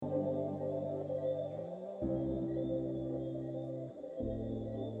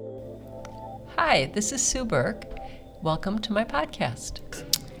Hi, this is Sue Burke. Welcome to my podcast.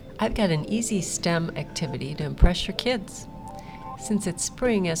 I've got an easy STEM activity to impress your kids. Since it's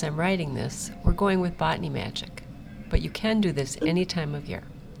spring as I'm writing this, we're going with Botany Magic. But you can do this any time of year.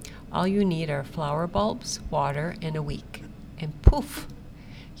 All you need are flower bulbs, water, and a week. And poof,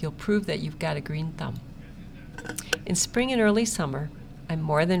 you'll prove that you've got a green thumb. In spring and early summer, I'm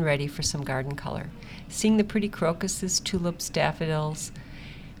more than ready for some garden color. Seeing the pretty crocuses, tulips, daffodils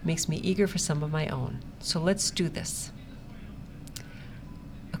makes me eager for some of my own. So let's do this.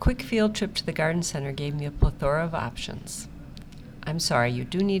 A quick field trip to the garden center gave me a plethora of options. I'm sorry, you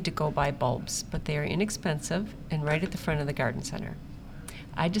do need to go buy bulbs, but they are inexpensive and right at the front of the garden center.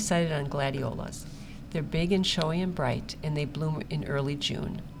 I decided on gladiolas. They're big and showy and bright, and they bloom in early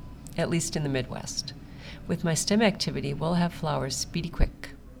June, at least in the Midwest. With my STEM activity, we'll have flowers speedy quick.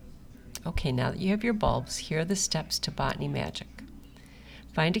 Okay, now that you have your bulbs, here are the steps to Botany Magic.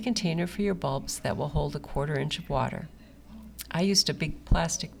 Find a container for your bulbs that will hold a 1/4 inch of water. I used a big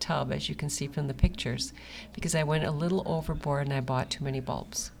plastic tub, as you can see from the pictures, because I went a little overboard and I bought too many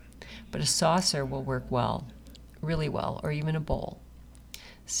bulbs. But a saucer will work well, really well, or even a bowl.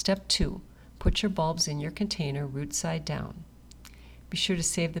 Step 2, put your bulbs in your container root side down. Be sure to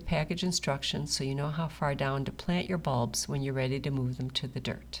save the package instructions so you know how far down to plant your bulbs when you're ready to move them to the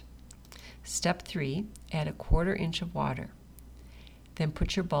dirt. Step 3, add a 1/4 inch of water. Then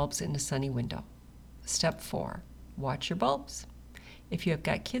put your bulbs in a sunny window. Step 4, watch your bulbs. If you have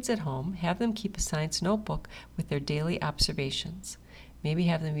got kids at home, have them keep a science notebook with their daily observations. Maybe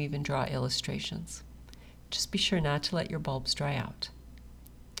have them even draw illustrations. Just be sure not to let your bulbs dry out.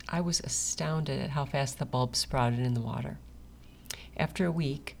 I was astounded at how fast the bulbs sprouted in the water. After a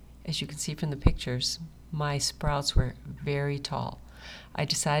week, as you can see from the pictures, my sprouts were very tall. I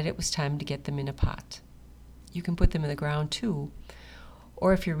decided it was time to get them in a pot. You can put them in the ground too,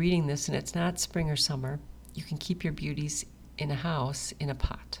 or if you're reading this and it's not spring or summer, you can keep your beauties in a house in a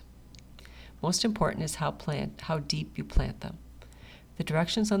pot. Most important is how deep you plant them. The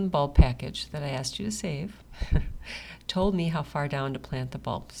directions on the bulb package that I asked you to save told me how far down to plant the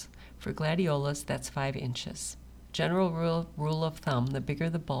bulbs. For gladiolas, that's 5 inches. General rule of thumb, the bigger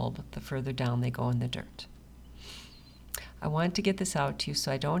the bulb, the further down they go in the dirt. I wanted to get this out to you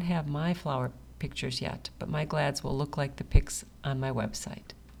so I don't have my flower pictures yet, but my glads will look like the pics on my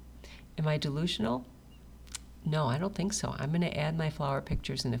website. Am I delusional? No, I don't think so. I'm going to add my flower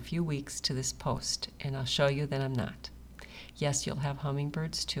pictures in a few weeks to this post, and I'll show you that I'm not. Yes, you'll have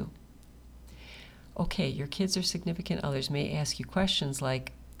hummingbirds too. Okay, your kids or significant others may ask you questions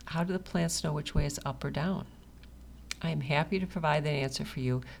like, how do the plants know which way is up or down? I am happy to provide that answer for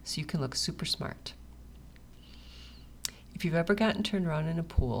you so you can look super smart. If you've ever gotten turned around in a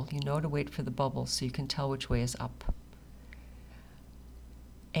pool, you know to wait for the bubbles so you can tell which way is up.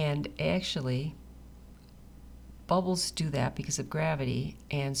 And actually, bubbles do that because of gravity,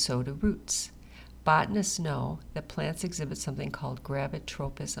 and so do roots. Botanists know that plants exhibit something called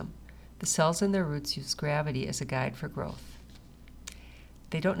gravitropism. The cells in their roots use gravity as a guide for growth.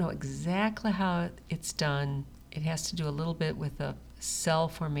 They don't know exactly how it's done. It has to do a little bit with the cell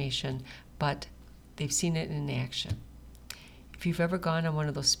formation, but they've seen it in action. If you've ever gone on one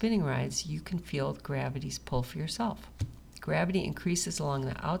of those spinning rides, you can feel gravity's pull for yourself. Gravity increases along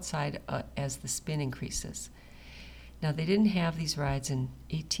the outside as the spin increases. Now, they didn't have these rides in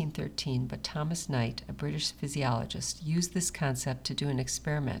 1813, but Thomas Knight, a British physiologist, used this concept to do an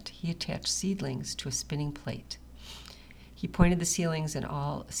experiment. He attached seedlings to a spinning plate. He pointed the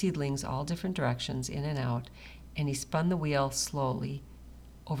seedlings all different directions, in and out, and he spun the wheel slowly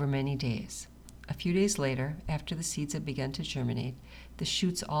over many days. A few days later, after the seeds had begun to germinate, the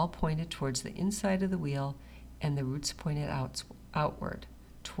shoots all pointed towards the inside of the wheel, and the roots pointed outward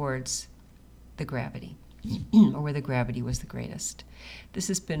towards the gravity, or where the gravity was the greatest. This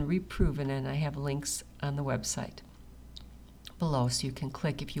has been reproven, and I have links on the website below so you can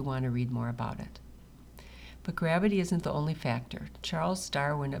click if you want to read more about it. But gravity isn't the only factor. Charles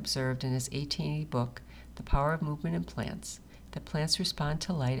Darwin observed in his 1880 book, The Power of Movement in Plants, that plants respond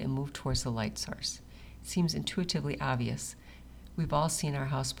to light and move towards the light source. It seems intuitively obvious. We've all seen our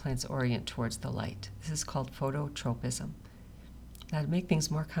houseplants orient towards the light. This is called phototropism. Now, to make things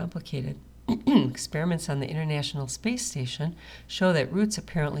more complicated, experiments on the International Space Station show that roots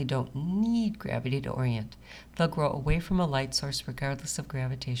apparently don't need gravity to orient. They'll grow away from a light source regardless of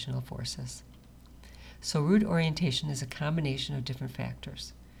gravitational forces. So root orientation is a combination of different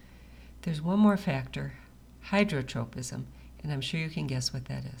factors. There's one more factor, hydrotropism, and I'm sure you can guess what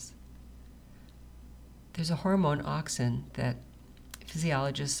that is. There's a hormone, auxin, that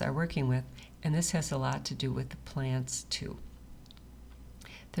physiologists are working with, and this has a lot to do with the plants too.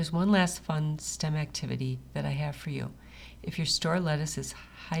 There's one last fun STEM activity that I have for you. If your store lettuce is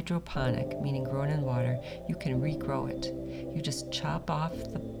hydroponic, meaning grown in water, you can regrow it. You just chop off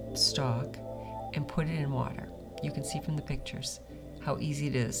the stalk and put it in water. You can see from the pictures how easy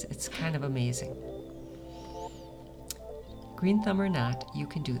it is. It's kind of amazing. Green thumb or not, you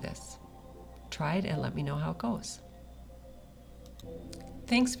can do this. Try it and let me know how it goes.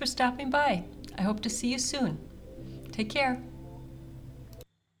 Thanks for stopping by. I hope to see you soon. Take care.